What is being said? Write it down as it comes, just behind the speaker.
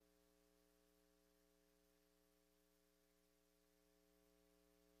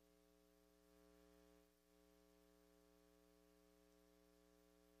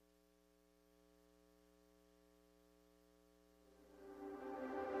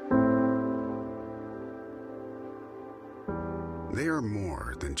They are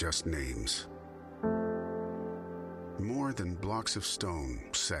more than just names. More than blocks of stone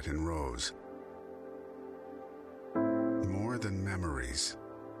set in rows. More than memories.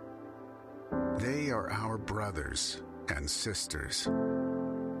 They are our brothers and sisters,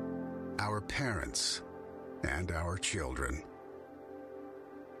 our parents and our children,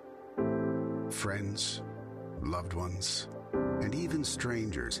 friends, loved ones, and even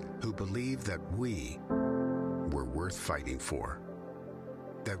strangers who believe that we were worth fighting for,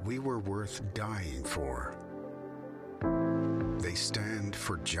 that we were worth dying for. They stand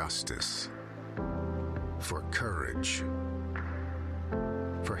for justice, for courage,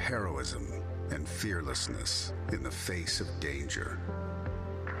 for heroism and fearlessness in the face of danger.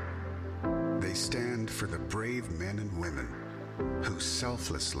 They stand for the brave men and women who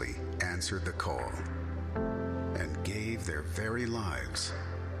selflessly answered the call and gave their very lives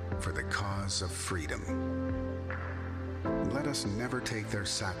for the cause of freedom. Let us never take their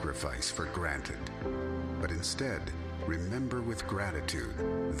sacrifice for granted, but instead remember with gratitude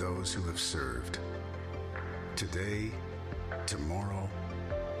those who have served. Today, tomorrow,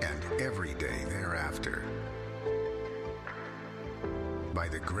 and every day thereafter. By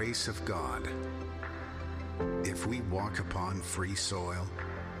the grace of God, if we walk upon free soil,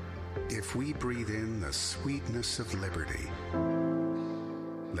 if we breathe in the sweetness of liberty,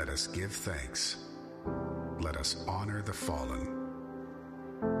 let us give thanks, let us honor the fallen,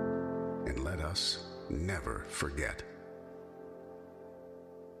 and let us never forget.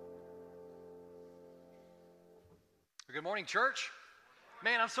 Good morning, church.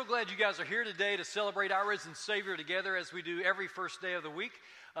 Man, I'm so glad you guys are here today to celebrate our risen Savior together as we do every first day of the week,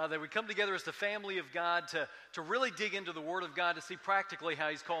 that we come together as the family of God to really dig into the Word of God, to see practically how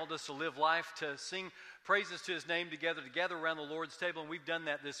He's called us to live life, to sing praises to His name together around the Lord's table, and we've done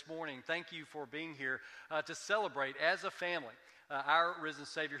that this morning. Thank you for being here to celebrate as a family our risen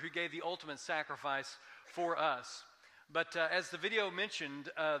Savior who gave the ultimate sacrifice for us. But as the video mentioned,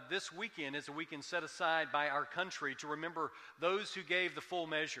 this weekend is a weekend set aside by our country to remember those who gave the full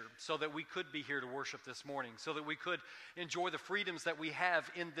measure so that we could be here to worship this morning, so that we could enjoy the freedoms that we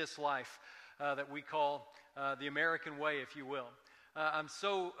have in this life that we call the American way, if you will. I'm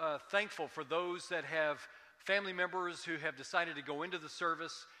so thankful for those that have family members who have decided to go into the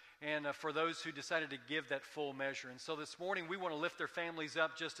service, and for those who decided to give that full measure. And so this morning we want to lift their families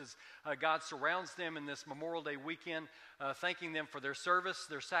up just as God surrounds them in this Memorial Day weekend, thanking them for their service,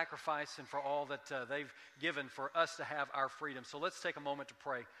 their sacrifice, and for all that they've given for us to have our freedom. So let's take a moment to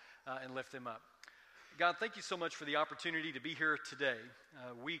pray and lift them up. God, thank you so much for the opportunity to be here today.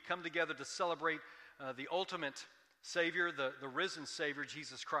 We come together to celebrate the ultimate Savior, the risen Savior,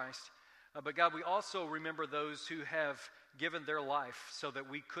 Jesus Christ. But God, we also remember those who have given their life so that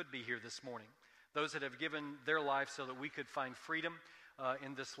we could be here this morning. Those that have given their life so that we could find freedom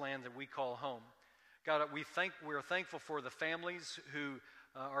in this land that we call home. God, we're thankful for the families who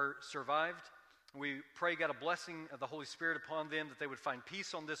are survived. We pray, God, a blessing of the Holy Spirit upon them, that they would find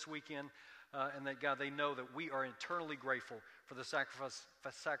peace on this weekend, and that, God, they know that we are eternally grateful for the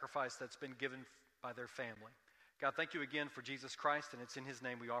sacrifice that's been given by their family. God, thank you again for Jesus Christ, and it's in His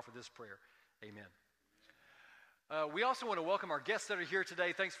name we offer this prayer. Amen. We also want to welcome our guests that are here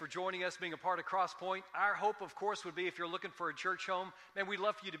today. Thanks for joining us, being a part of Crosspoint. Our hope, of course, would be if you're looking for a church home, man, we'd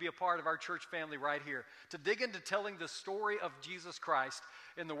love for you to be a part of our church family right here, to dig into telling the story of Jesus Christ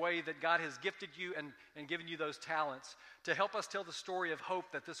in the way that God has gifted you and given you those talents, to help us tell the story of hope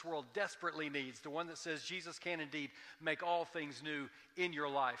that this world desperately needs, the one that says Jesus can indeed make all things new in your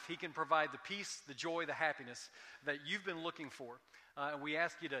life. He can provide the peace, the joy, the happiness that you've been looking for. And we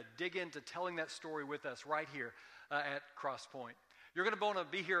ask you to dig into telling that story with us right here at Crosspoint. You're going to want to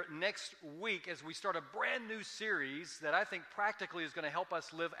be here next week as we start a brand new series that I think practically is going to help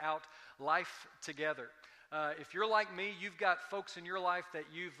us live out life together. If you're like me, you've got folks in your life that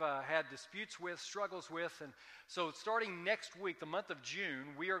you've had disputes with, struggles with, and so starting next week, the month of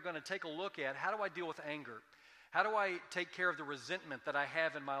June, we are going to take a look at how do I deal with anger? How do I take care of the resentment that I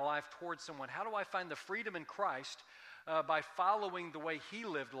have in my life towards someone? How do I find the freedom in Christ by following the way He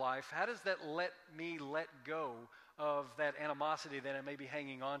lived life? How does that let me let go of that animosity that I may be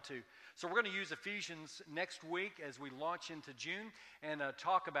hanging on to? So we're going to use Ephesians next week as we launch into June and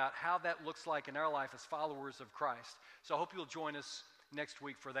talk about how that looks like in our life as followers of Christ. So I hope you'll join us next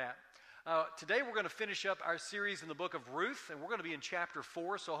week for that. Today we're going to finish up our series in the book of Ruth, and we're going to be in chapter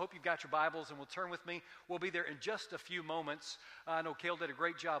 4, so I hope you've got your Bibles and will turn with me. We'll be there in just a few moments. I know Cale did a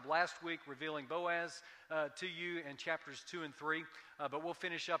great job last week revealing Boaz to you in chapters 2 and 3, but we'll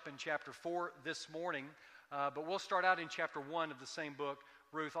finish up in chapter 4 this morning. But we'll start out in chapter 1 of the same book,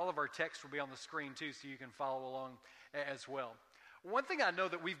 Ruth. All of our text will be on the screen too, so you can follow along as well. One thing I know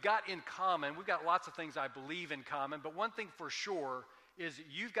that we've got in common, we've got lots of things I believe in common, but one thing for sure is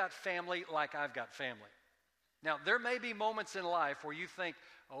you've got family like I've got family. Now, there may be moments in life where you think,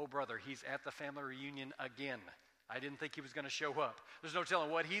 oh, brother, he's at the family reunion again. I didn't think he was going to show up. There's no telling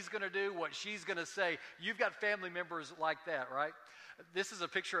what he's going to do, what she's going to say. You've got family members like that, right? This is a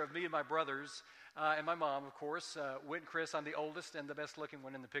picture of me and my brothers and my mom, of course. Whit and Chris, I'm the oldest and the best looking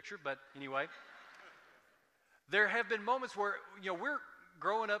one in the picture, but anyway. There have been moments where, we're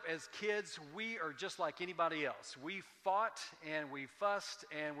growing up as kids, we are just like anybody else. We fought and we fussed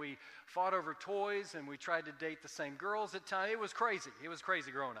and we fought over toys and we tried to date the same girls at times. It was crazy. It was crazy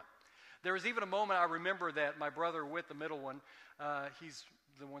growing up. There was even a moment I remember that my brother Whit, the middle one, he's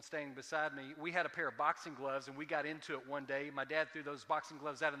the one standing beside me, we had a pair of boxing gloves and we got into it one day. My dad threw those boxing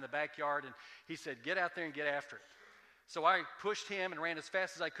gloves out in the backyard and he said, get out there and get after it. So I pushed him and ran as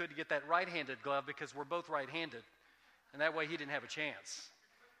fast as I could to get that right-handed glove because we're both right-handed. And that way he didn't have a chance.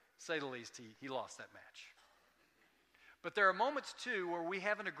 To say the least, he lost that match. But there are moments, too, where we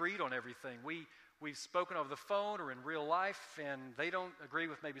haven't agreed on everything. We've spoken over the phone or in real life, and they don't agree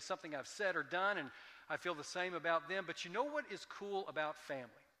with maybe something I've said or done, and I feel the same about them. But you know what is cool about family?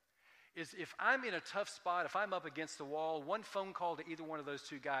 Is if I'm in a tough spot, if I'm up against the wall, one phone call to either one of those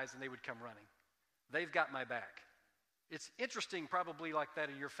two guys, and they would come running. They've got my back. It's interesting, probably like that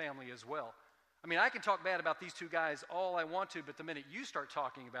in your family as well. I mean, I can talk bad about these two guys all I want to, but the minute you start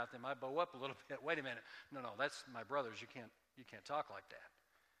talking about them, I bow up a little bit. Wait a minute. No, that's my brothers. You can't talk like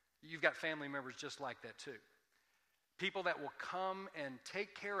that. You've got family members just like that too. People that will come and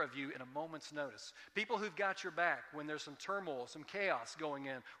take care of you in a moment's notice. People who've got your back when there's some turmoil, some chaos going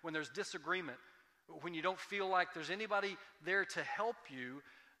in, when there's disagreement, when you don't feel like there's anybody there to help you.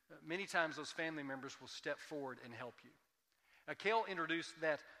 Many times those family members will step forward and help you. Cale introduced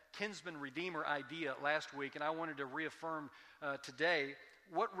that kinsman redeemer idea last week, and I wanted to reaffirm today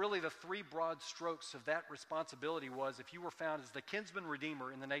what really the three broad strokes of that responsibility was if you were found as the kinsman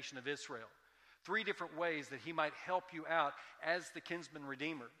redeemer in the nation of Israel. 3 different ways that he might help you out as the kinsman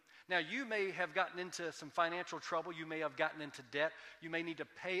redeemer. Now, you may have gotten into some financial trouble. You may have gotten into debt. You may need to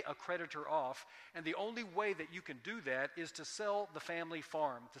pay a creditor off. And the only way that you can do that is to sell the family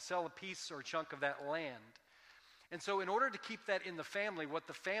farm, to sell a piece or a chunk of that land. And so in order to keep that in the family, what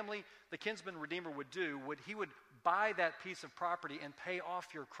the kinsman redeemer would do, he would buy that piece of property and pay off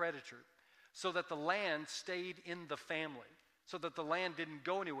your creditor so that the land stayed in the family, so that the land didn't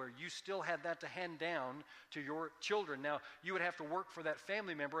go anywhere. You still had that to hand down to your children. Now, you would have to work for that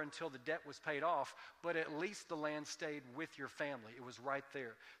family member until the debt was paid off, but at least the land stayed with your family. It was right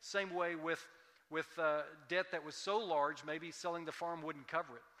there. Same way with debt that was so large, maybe selling the farm wouldn't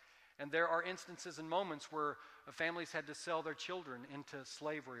cover it. And there are instances and moments where families had to sell their children into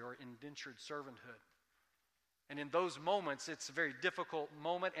slavery or indentured servanthood. And in those moments, it's a very difficult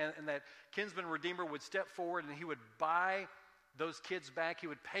moment, and that kinsman redeemer would step forward and he would buy those kids back. He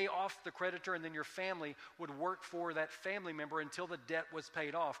would pay off the creditor, and then your family would work for that family member until the debt was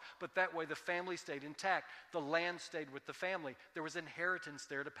paid off. But that way, the family stayed intact. The land stayed with the family. There was inheritance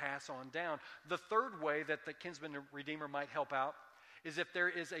there to pass on down. The third way that the kinsman redeemer might help out is if there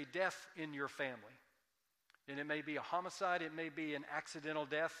is a death in your family. And it may be a homicide, it may be an accidental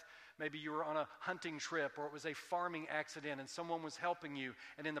death. Maybe you were on a hunting trip, or it was a farming accident and someone was helping you,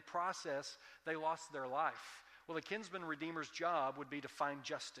 and in the process, they lost their life. Well, the kinsman redeemer's job would be to find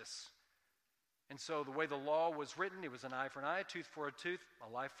justice. And so the way the law was written, it was an eye for an eye, a tooth for a tooth,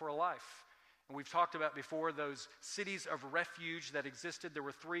 a life for a life. And we've talked about before those cities of refuge that existed. There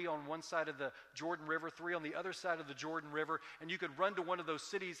were 3 on one side of the Jordan River, 3 on the other side of the Jordan River, and you could run to one of those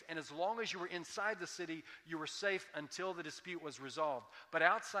cities, and as long as you were inside the city, you were safe until the dispute was resolved. But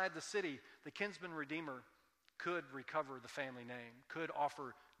outside the city, the kinsman redeemer could recover the family name, could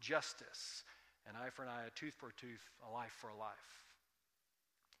offer justice, an eye for an eye, a tooth for a tooth, a life for a life.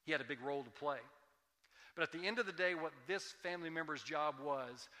 He had a big role to play. But at the end of the day, what this family member's job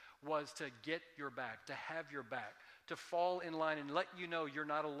was to get your back, to have your back, to fall in line and let you know you're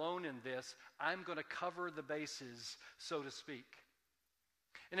not alone in this. I'm going to cover the bases, so to speak.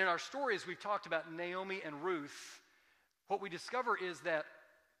 And in our stories, we've talked about Naomi and Ruth. What we discover is that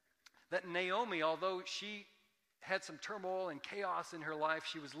Naomi, although she had some turmoil and chaos in her life,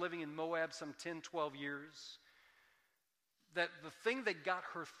 she was living in Moab some 10, 12 years, that the thing that got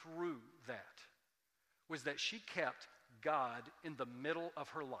her through that was that she kept God in the middle of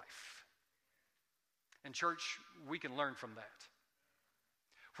her life. And church, we can learn from that.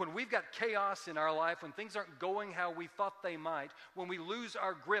 When we've got chaos in our life, when things aren't going how we thought they might, when we lose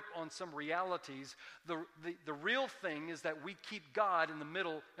our grip on some realities, the real thing is that we keep God in the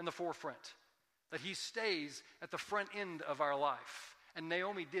middle, in the forefront. that he stays at the front end of our life. And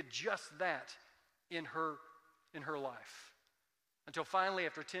Naomi did just that in her life. Until finally,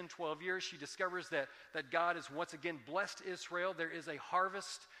 after 10, 12 years, she discovers that God has once again blessed Israel. There is a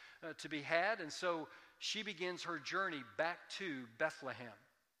harvest to be had, and so she begins her journey back to Bethlehem,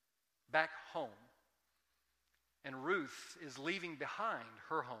 back home. And Ruth is leaving behind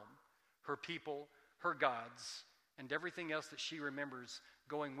her home, her people, her gods, and everything else that she remembers,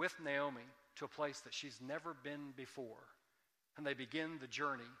 going with Naomi to a place that she's never been before. And they begin the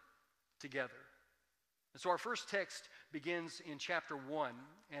journey together. And so our first text begins in chapter 1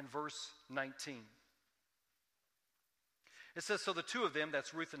 and verse 19. It says, "So the two of them,"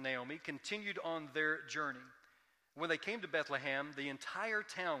 that's Ruth and Naomi, "continued on their journey. When they came to Bethlehem, the entire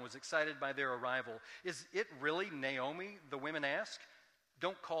town was excited by their arrival. 'Is it really Naomi?' the women asked.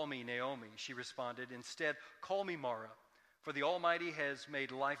 'Don't call me Naomi,' she responded. 'Instead, call me Mara, for the Almighty has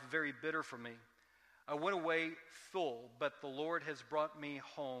made life very bitter for me. I went away full, but the Lord has brought me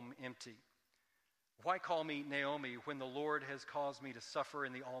home empty. Why call me Naomi when the Lord has caused me to suffer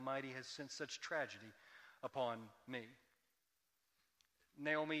and the Almighty has sent such tragedy upon me?'"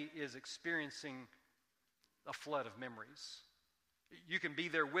 Naomi is experiencing a flood of memories. You can be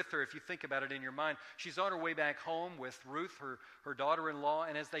there with her if you think about it in your mind. She's on her way back home with Ruth, her daughter-in-law,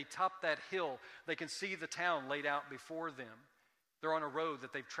 and as they top that hill, they can see the town laid out before them. They're on a road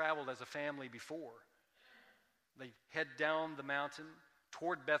that they've traveled as a family before. They head down the mountain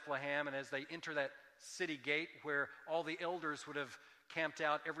toward Bethlehem, and as they enter that city gate where all the elders would have camped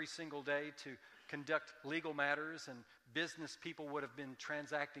out every single day to conduct legal matters, and business people would have been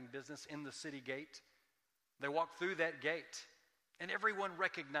transacting business in the city gate, they walk through that gate, and everyone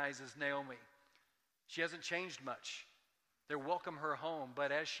recognizes Naomi. She hasn't changed much. They welcome her home,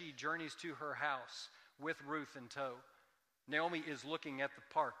 but as she journeys to her house with Ruth in tow, Naomi is looking at the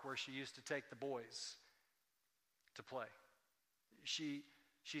park where she used to take the boys to play. She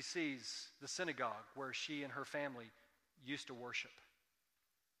sees the synagogue where she and her family used to worship.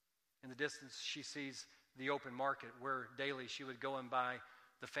 In the distance, she sees the open market where daily she would go and buy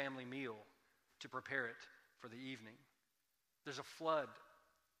the family meal to prepare it for the evening. There's a flood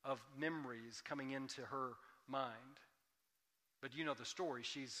of memories coming into her mind. But you know the story.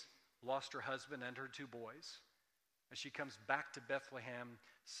 She's lost her husband and her two boys, and she comes back to Bethlehem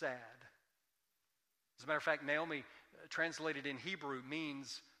sad. As a matter of fact, Naomi, translated in Hebrew,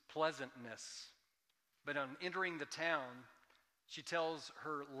 means pleasantness. But on entering the town, she tells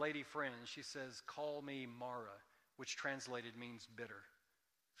her lady friend, she says, "Call me Mara," which translated means bitter.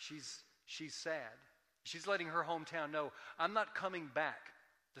 She's sad. She's letting her hometown know, I'm not coming back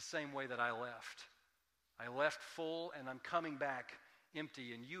the same way that I left. I left full, and I'm coming back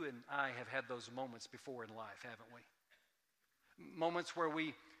empty. And you and I have had those moments before in life, haven't we? Moments where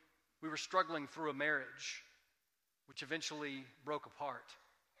we were struggling through a marriage, which eventually broke apart.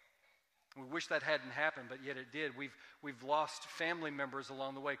 We wish that hadn't happened, but yet it did. We've lost family members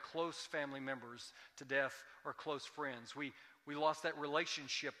along the way, close family members to death, or close friends. We lost that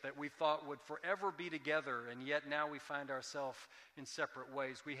relationship that we thought would forever be together, and yet now we find ourselves in separate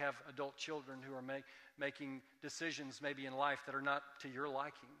ways. We have adult children who are making decisions maybe in life that are not to your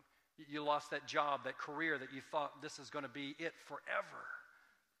liking. You lost that job, that career that you thought this is going to be it forever.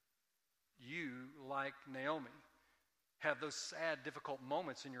 You, like Naomi, have those sad, difficult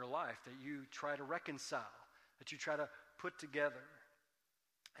moments in your life that you try to reconcile, that you try to put together.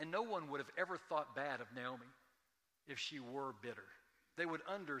 And no one would have ever thought bad of Naomi if she were bitter. They would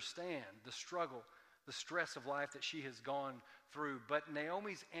understand the struggle, the stress of life that she has gone through. But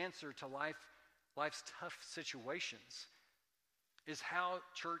Naomi's answer to life's tough situations is how,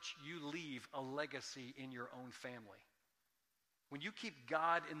 church, you leave a legacy in your own family. When you keep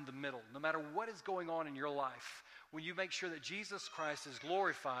God in the middle, no matter what is going on in your life, when you make sure that Jesus Christ is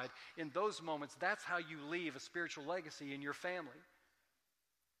glorified in those moments, that's how you leave a spiritual legacy in your family.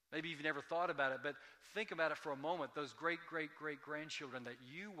 Maybe you've never thought about it, but think about it for a moment. Those great-great-great-grandchildren that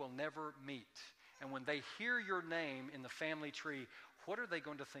you will never meet, and when they hear your name in the family tree, what are they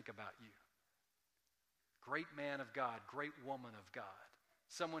going to think about you? Great man of God, great woman of God,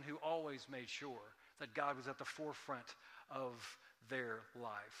 someone who always made sure that God was at the forefront of their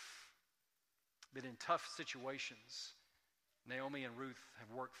life. But in tough situations, Naomi and Ruth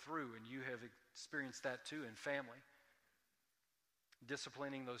have worked through, and you have experienced that too in family.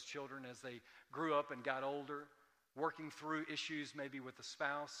 Disciplining those children as they grew up and got older, working through issues maybe with a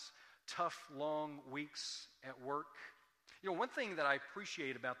spouse, tough, long weeks at work. You know, one thing that I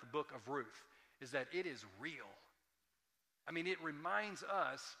appreciate about the book of Ruth is that it is real. I mean, it reminds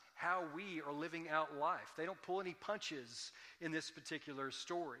us how we are living out life. They don't pull any punches in this particular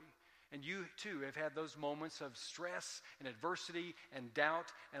story. And you too have had those moments of stress and adversity and doubt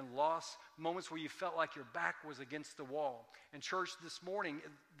and loss, moments where you felt like your back was against the wall. And church, this morning,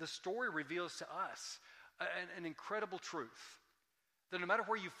 the story reveals to us an incredible truth. That no matter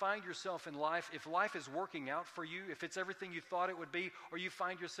where you find yourself in life, if life is working out for you, if it's everything you thought it would be, or you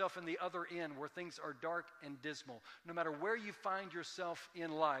find yourself in the other end where things are dark and dismal, no matter where you find yourself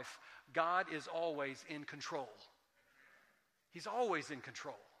in life, God is always in control. He's always in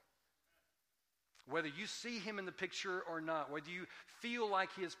control. Whether you see him in the picture or not, whether you feel like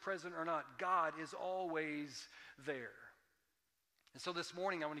he is present or not, God is always there. And so this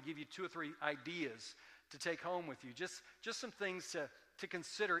morning I want to give you 2 or 3 ideas to take home with you. Just some things to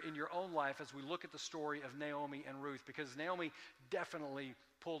consider in your own life as we look at the story of Naomi and Ruth, because Naomi definitely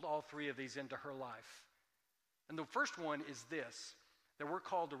pulled all 3 of these into her life. And the first one is this, that we're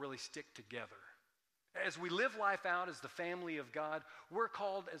called to really stick together. As we live life out as the family of God, we're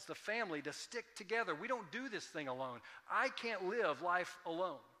called as the family to stick together. We don't do this thing alone. I can't live life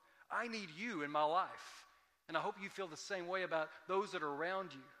alone. I need you in my life. And I hope you feel the same way about those that are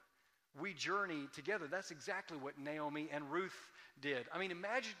around you. We journey together. That's exactly what Naomi and Ruth did. I mean,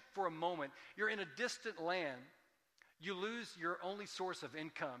 imagine for a moment, you're in a distant land. You lose your only source of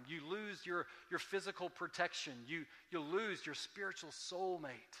income. You lose your physical protection. You lose your spiritual soulmate.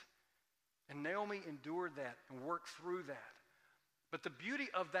 And Naomi endured that and worked through that. But the beauty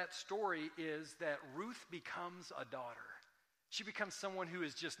of that story is that Ruth becomes a daughter. She becomes someone who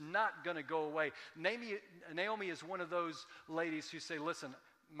is just not going to go away. Naomi is one of those ladies who say, listen,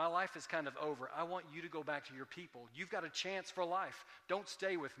 my life is kind of over. I want you to go back to your people. You've got a chance for life. Don't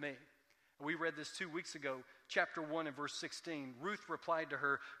stay with me. We read this 2 weeks ago, chapter 1 and verse 16. Ruth replied to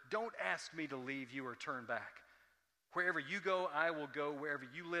her, don't ask me to leave you or turn back. Wherever you go, I will go. Wherever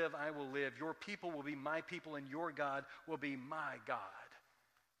you live, I will live. Your people will be my people, and your God will be my God.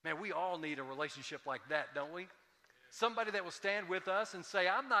 Man, we all need a relationship like that, don't we? Somebody that will stand with us and say,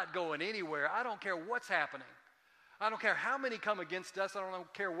 I'm not going anywhere. I don't care what's happening. I don't care how many come against us. I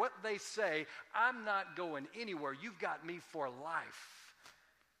don't care what they say. I'm not going anywhere. You've got me for life.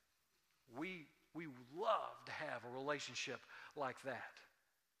 We love to have a relationship like that.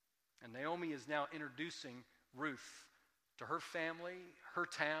 And Naomi is now introducing Ruth to her family, her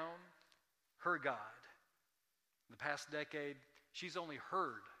town, her God. In the past decade, she's only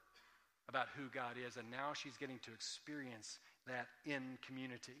heard about who God is, and now she's getting to experience that in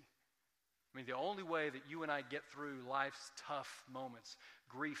community. I mean, the only way that you and I get through life's tough moments,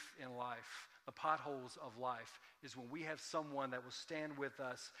 grief in life, the potholes of life, is when we have someone that will stand with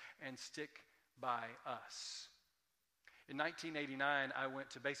us and stick by us. In 1989, I went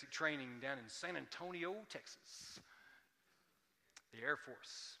to basic training down in San Antonio, Texas, the Air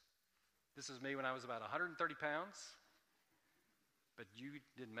Force. This is me when I was about 130 pounds, but you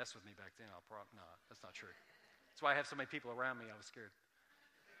didn't mess with me back then. No, that's not true. That's why I have so many people around me. I was scared.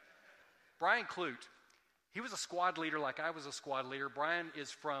 Brian Clute, he was a squad leader like I was a squad leader. Brian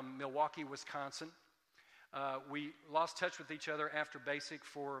is from Milwaukee, Wisconsin. We lost touch with each other after basic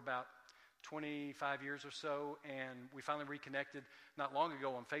for about 25 years or so, and we finally reconnected not long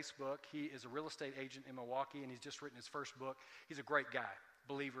ago on Facebook. He is a real estate agent in Milwaukee, and he's just written his first book. He's a great guy,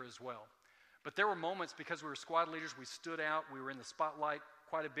 believer as well. But there were moments, because we were squad leaders, we stood out, we were in the spotlight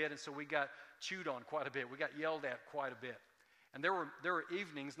quite a bit, and so we got chewed on quite a bit. We got yelled at quite a bit. And there were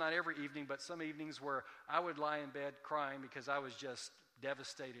evenings, not every evening, but some evenings where I would lie in bed crying because I was just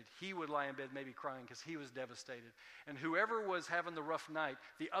devastated. He would lie in bed maybe crying because he was devastated. And whoever was having the rough night,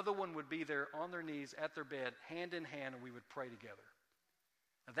 the other one would be there on their knees at their bed, hand in hand, and we would pray together.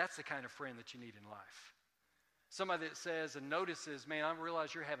 Now that's the kind of friend that you need in life. Somebody that says and notices, man, I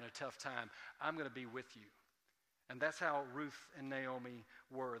realize you're having a tough time. I'm going to be with you. And that's how Ruth and Naomi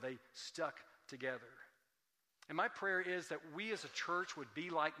were. They stuck together. And my prayer is that we as a church would be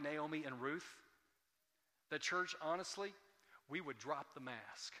like Naomi and Ruth. That church, honestly, we would drop the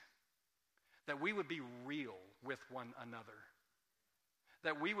mask. That we would be real with one another.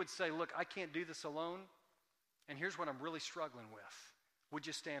 That we would say, look, I can't do this alone, and here's what I'm really struggling with. Would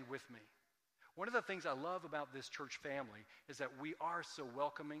you stand with me? One of the things I love about this church family is that we are so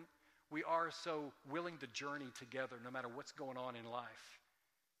welcoming. We are so willing to journey together no matter what's going on in life.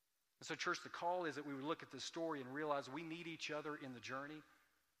 And so, church, the call is that we would look at this story and realize we need each other in the journey,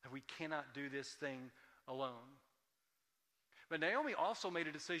 that we cannot do this thing alone. But Naomi also made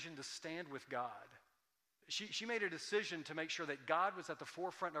a decision to stand with God. She made a decision to make sure that God was at the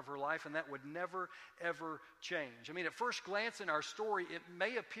forefront of her life, and that would never, ever change. I mean, at first glance in our story, it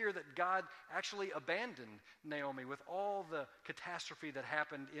may appear that God actually abandoned Naomi with all the catastrophe that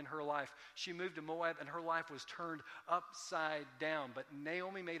happened in her life. She moved to Moab, and her life was turned upside down. But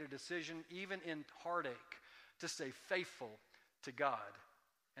Naomi made a decision, even in heartache, to stay faithful to God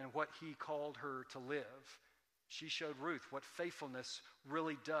and what He called her to live. She showed Ruth what faithfulness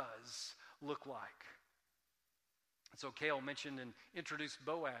really does look like. And so Cale mentioned and introduced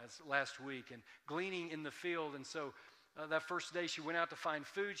Boaz last week and gleaning in the field. And so that first day she went out to find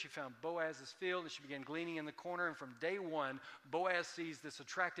food. She found Boaz's field and she began gleaning in the corner. And from day one, Boaz sees this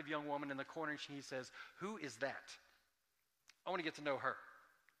attractive young woman in the corner and he says, "Who is that? I want to get to know her."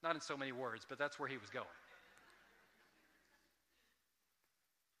 Not in so many words, but that's where he was going.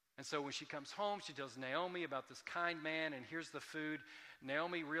 And so when she comes home, she tells Naomi about this kind man, and here's the food.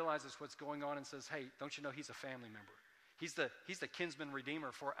 Naomi realizes what's going on and says, "Hey, don't you know he's a family member? He's the kinsman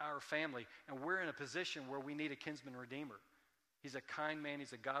redeemer for our family, and we're in a position where we need a kinsman redeemer. He's a kind man,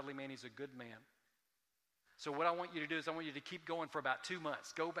 he's a godly man, he's a good man. So what I want you to do is I want you to keep going for about 2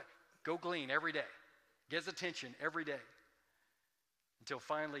 months. Go glean every day. Get his attention every day." Until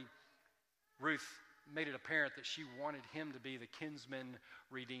finally, Ruth made it apparent that she wanted him to be the kinsman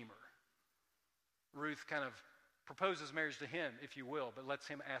redeemer. Ruth kind of proposes marriage to him, if you will, but lets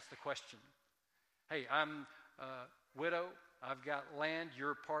him ask the question. "Hey, I'm a widow. I've got land.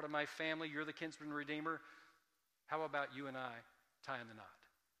 You're part of my family. You're the kinsman redeemer. How about you and I tying the knot?"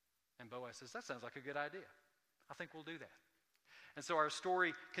 And Boaz says, "That sounds like a good idea. I think we'll do that." And so our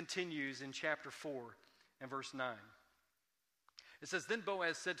story continues in chapter 4 and verse 9. It says, "Then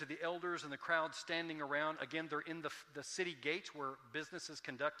Boaz said to the elders and the crowd standing around," again, they're in the city gate where business is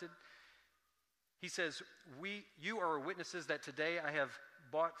conducted. He says, "You are witnesses that today I have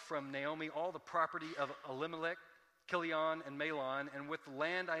bought from Naomi all the property of Elimelech, Kilion, and Mahlon, and with the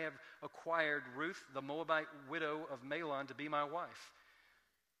land I have acquired Ruth, the Moabite widow of Mahlon, to be my wife.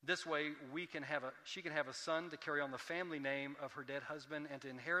 This way she can have a son to carry on the family name of her dead husband and to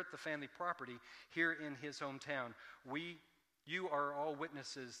inherit the family property here in his hometown. You are all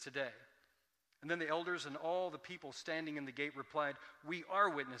witnesses today." And then the elders and all the people standing in the gate replied, "We are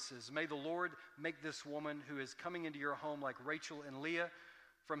witnesses. May the Lord make this woman who is coming into your home like Rachel and Leah,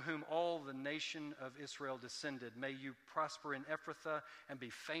 from whom all the nation of Israel descended. May you prosper in Ephrathah and be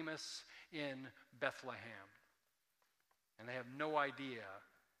famous in Bethlehem." And they have no idea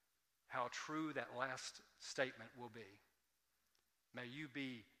how true that last statement will be. May you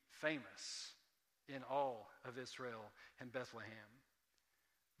be famous in all of Israel and Bethlehem.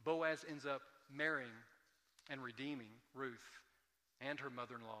 Boaz ends up marrying and redeeming Ruth and her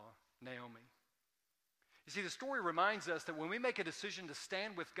mother-in-law, Naomi. You see, the story reminds us that when we make a decision to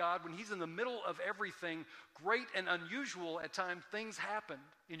stand with God, when He's in the middle of everything, great and unusual at times, things happen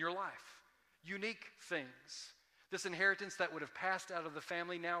in your life. Unique things. This inheritance that would have passed out of the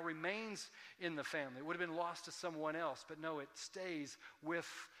family now remains in the family. It would have been lost to someone else, but no, it stays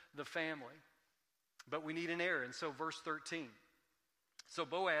with the family. But we need an heir, and so verse 13. "So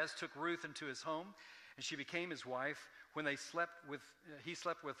Boaz took Ruth into his home, and she became his wife. When he slept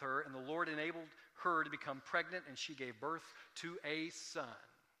with her, and the Lord enabled her to become pregnant, and she gave birth to a son."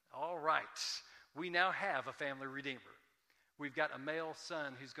 All right, we now have a family redeemer. We've got a male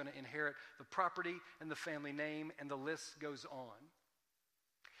son who's going to inherit the property and the family name, and the list goes on.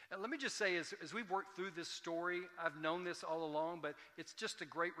 And let me just say, as we've worked through this story, I've known this all along, but it's just a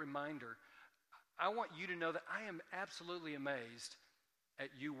great reminder. I want you to know that I am absolutely amazed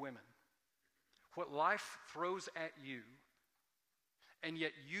at you women. What life throws at you, and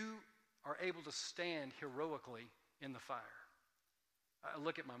yet you are able to stand heroically in the fire. I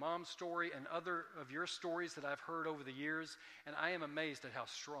look at my mom's story and other of your stories that I've heard over the years, and I am amazed at how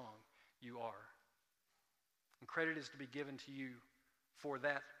strong you are. And credit is to be given to you for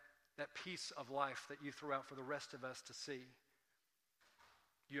that piece of life that you threw out for the rest of us to see.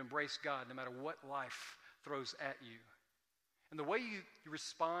 You embrace God no matter what life throws at you. And the way you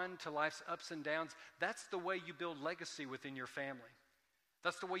respond to life's ups and downs, that's the way you build legacy within your family.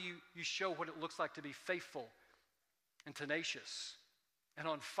 That's the way you show what it looks like to be faithful and tenacious and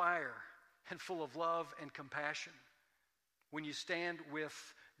on fire and full of love and compassion when you stand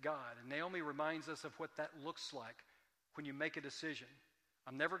with God. And Naomi reminds us of what that looks like when you make a decision.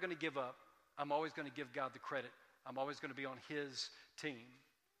 I'm never going to give up. I'm always going to give God the credit. I'm always going to be on His team.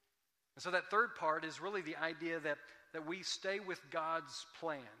 And so that third part is really the idea that we stay with God's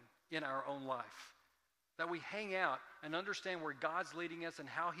plan in our own life. that we hang out and understand where God's leading us and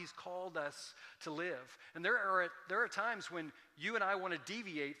how he's called us to live. And there are times when you and I want to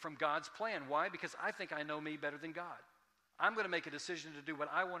deviate from God's plan. Why? Because I think I know me better than God. I'm going to make a decision to do what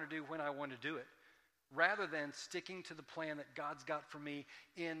I want to do when I want to do it, rather than sticking to the plan that God's got for me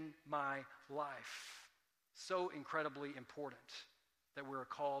in my life. So incredibly important that we're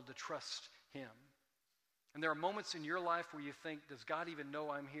called to trust him. And there are moments in your life where you think, does God even know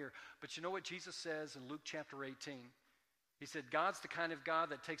I'm here? But you know what Jesus says in Luke chapter 18? He said, God's the kind of God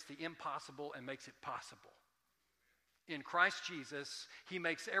that takes the impossible and makes it possible. In Christ Jesus, he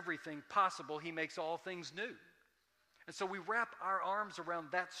makes everything possible. He makes all things new. And so we wrap our arms around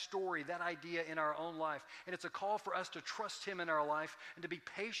that story, that idea in our own life. And it's a call for us to trust him in our life and to be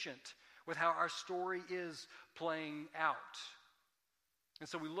patient with how our story is playing out. And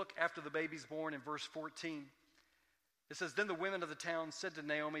so we look after the baby's born in verse 14. It says, Then the women of the town said to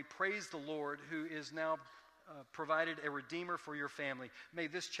Naomi, Praise the Lord, who is now provided a redeemer for your family. May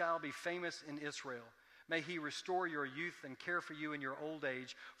this child be famous in Israel. May he restore your youth and care for you in your old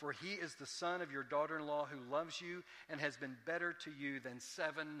age, for he is the son of your daughter-in-law who loves you and has been better to you than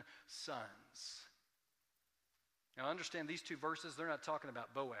 7 sons. Now understand these two verses, they're not talking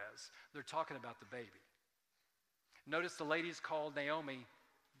about Boaz. They're talking about the baby. Notice the lady's called Naomi,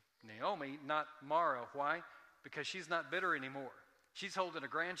 not Mara. Why? Because she's not bitter anymore. She's holding a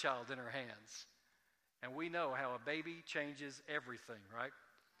grandchild in her hands. And we know how a baby changes everything, right?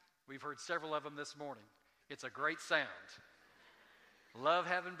 We've heard several of them this morning. It's a great sound. Love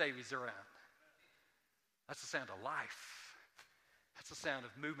having babies around. That's the sound of life. That's the sound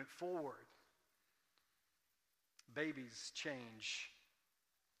of movement forward. Babies change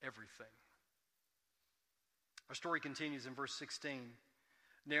everything. Our story continues in verse 16.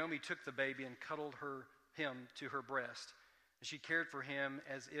 Naomi took the baby and cuddled him to her breast, and she cared for him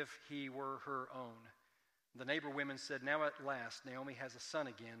as if he were her own. The neighbor women said, Now at last Naomi has a son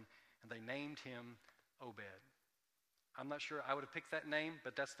again, and they named him Obed. I'm not sure I would have picked that name,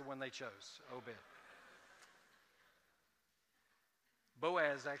 but that's the one they chose, Obed.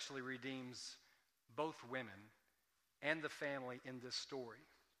 Boaz actually redeems both women and the family in this story.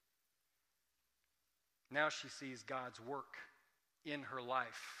 Now she sees God's work in her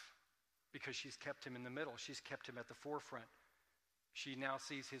life because she's kept him in the middle. She's kept him at the forefront. She now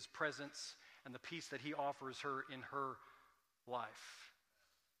sees his presence and the peace that he offers her in her life.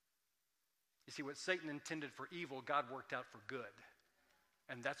 You see, what Satan intended for evil, God worked out for good.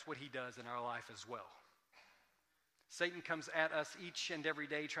 And that's what he does in our life as well. Satan comes at us each and every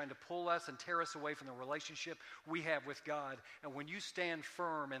day trying to pull us and tear us away from the relationship we have with God. And when you stand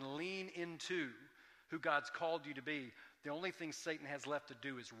firm and lean into who God's called you to be, the only thing Satan has left to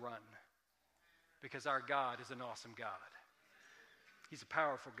do is run. Because our God is an awesome God. He's a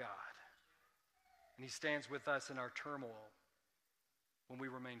powerful God. And he stands with us in our turmoil when we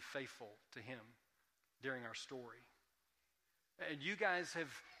remain faithful to him during our story. And you guys have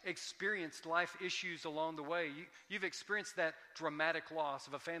experienced life issues along the way. You've experienced that dramatic loss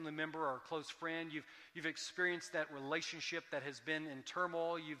of a family member or a close friend. You've experienced that relationship that has been in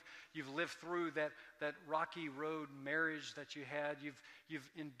turmoil. You've lived through that rocky road marriage that you had. You've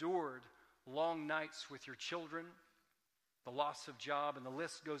endured long nights with your children, the loss of job, and the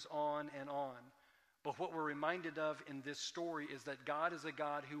list goes on and on. But what we're reminded of in this story is that God is a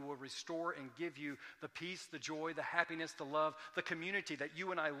God who will restore and give you the peace, the joy, the happiness, the love, the community that you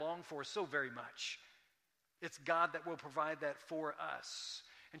and I long for so very much. It's God that will provide that for us.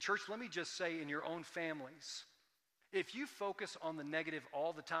 And church, let me just say in your own families, if you focus on the negative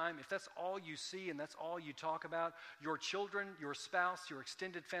all the time, if that's all you see and that's all you talk about, your children, your spouse, your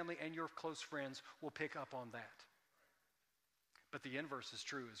extended family, and your close friends will pick up on that. But the inverse is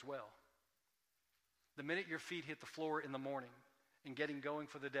true as well. The minute your feet hit the floor in the morning and getting going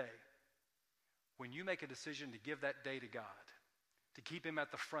for the day, when you make a decision to give that day to God, to keep him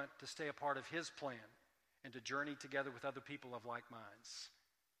at the front, to stay a part of his plan, and to journey together with other people of like minds,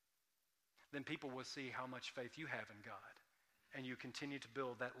 then people will see how much faith you have in God, and you continue to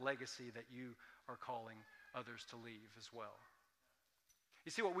build that legacy that you are calling others to leave as well. You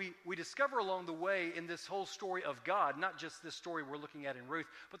see, what we discover along the way in this whole story of God, not just this story we're looking at in Ruth,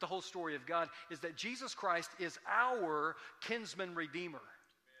 but the whole story of God, is that Jesus Christ is our kinsman redeemer.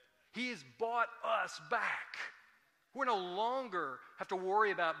 He has bought us back. We no longer have to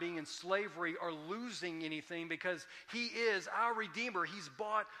worry about being in slavery or losing anything because he is our redeemer. He's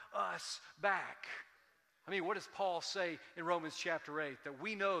bought us back. I mean, what does Paul say in Romans chapter 8? That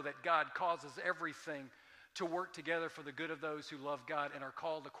we know that God causes everything to work together for the good of those who love God and are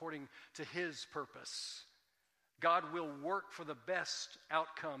called according to his purpose. God will work for the best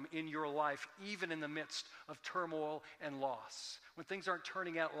outcome in your life, even in the midst of turmoil and loss. When things aren't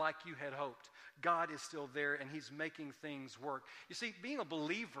turning out like you had hoped, God is still there and He's making things work. You see, being a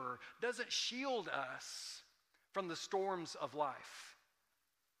believer doesn't shield us from the storms of life,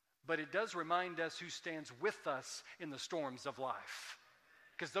 but it does remind us who stands with us in the storms of life,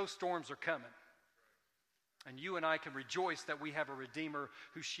 because those storms are coming. And you and I can rejoice that we have a Redeemer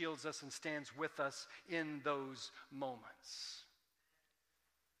who shields us and stands with us in those moments.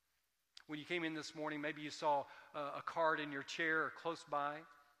 When you came in this morning, maybe you saw a card in your chair or close by.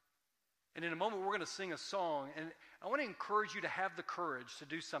 And in a moment, we're going to sing a song. And I want to encourage you to have the courage to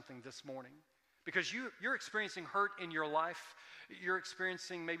do something this morning, because you're experiencing hurt in your life. You're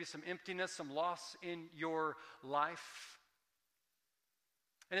experiencing maybe some emptiness, some loss in your life.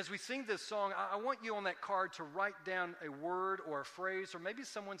 And as we sing this song, I want you on that card to write down a word or a phrase or maybe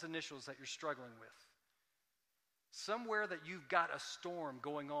someone's initials that you're struggling with. Somewhere that you've got a storm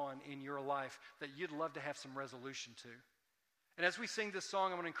going on in your life that you'd love to have some resolution to. And as we sing this song,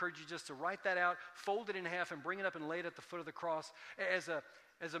 I'm going to encourage you just to write that out, fold it in half, and bring it up and lay it at the foot of the cross as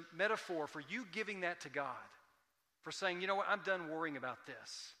a metaphor for you giving that to God. For saying, you know what, I'm done worrying about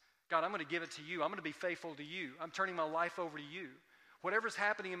this. God, I'm going to give it to you. I'm going to be faithful to you. I'm turning my life over to you. Whatever's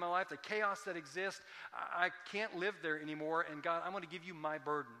happening in my life, the chaos that exists, I can't live there anymore. And God, I'm going to give you my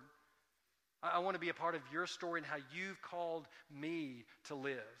burden. I want to be a part of your story and how you've called me to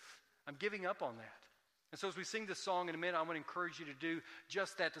live. I'm giving up on that. And so as we sing this song in a minute, I'm going to encourage you to do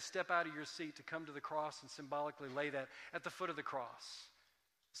just that, to step out of your seat, to come to the cross and symbolically lay that at the foot of the cross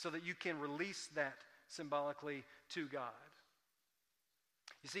so that you can release that symbolically to God.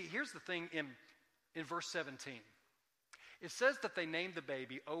 You see, here's the thing in verse 17. It says that they named the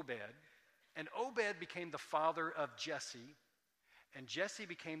baby Obed, and Obed became the father of Jesse, and Jesse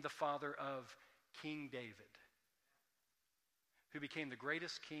became the father of King David, who became the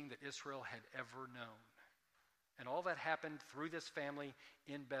greatest king that Israel had ever known. And all that happened through this family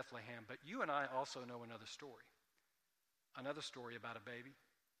in Bethlehem. But you and I also know another story about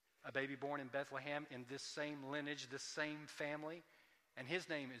a baby born in Bethlehem in this same lineage, this same family, and his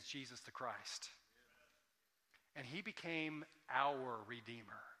name is Jesus the Christ. And he became our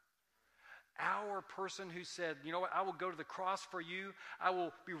Redeemer. Our person who said, you know what, I will go to the cross for you. I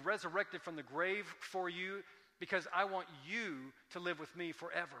will be resurrected from the grave for you because I want you to live with me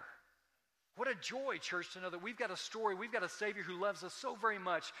forever. What a joy, church, to know that we've got a story, we've got a Savior who loves us so very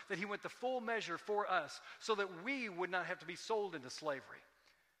much that he went the full measure for us so that we would not have to be sold into slavery.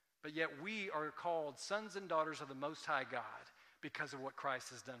 But yet we are called sons and daughters of the Most High God because of what Christ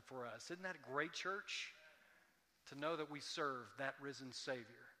has done for us. Isn't that great, church? To know that we serve that risen Savior.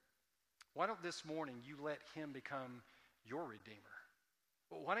 Why don't this morning you let him become your Redeemer?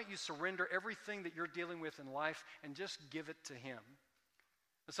 Well, why don't you surrender everything that you're dealing with in life and just give it to him?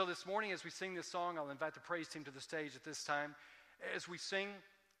 And so this morning as we sing this song, I'll invite the praise team to the stage at this time. As we sing,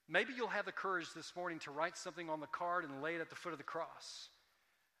 maybe you'll have the courage this morning to write something on the card and lay it at the foot of the cross.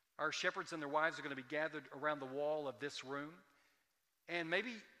 Our shepherds and their wives are going to be gathered around the wall of this room. And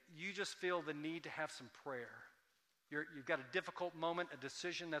maybe you just feel the need to have some prayer. You've got a difficult moment, a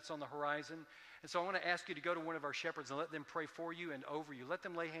decision that's on the horizon. And so I want to ask you to go to one of our shepherds and let them pray for you and over you. Let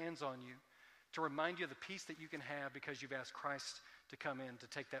them lay hands on you to remind you of the peace that you can have because you've asked Christ to come in to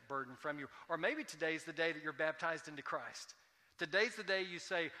take that burden from you. Or maybe today's the day that you're baptized into Christ. Today's the day you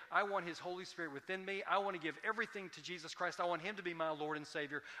say, I want his Holy Spirit within me. I want to give everything to Jesus Christ. I want him to be my Lord and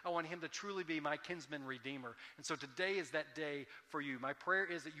Savior. I want him to truly be my kinsman redeemer. And so today is that day for you. My prayer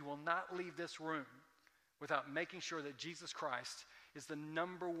is that you will not leave this room without making sure that Jesus Christ is the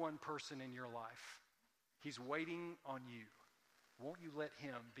number one person in your life. He's waiting on you. Won't you let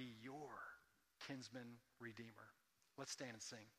him be your kinsman redeemer? Let's stand and sing.